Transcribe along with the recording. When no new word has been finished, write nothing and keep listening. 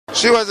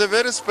She was a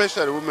very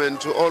special woman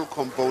to all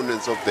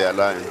components of the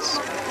alliance.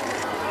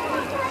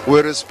 We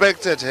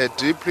respected her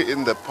deeply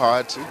in the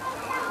party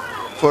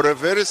for a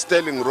very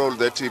sterling role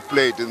that she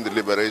played in the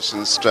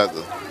liberation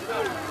struggle.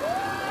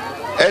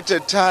 At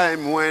a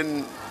time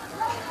when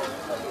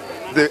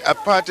the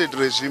apartheid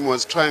regime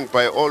was trying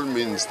by all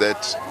means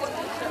that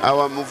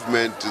our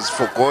movement is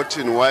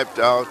forgotten, wiped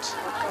out,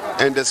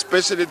 and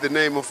especially the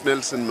name of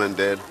Nelson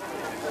Mandela.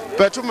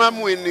 But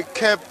Winnie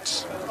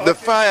kept the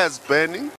fires burning.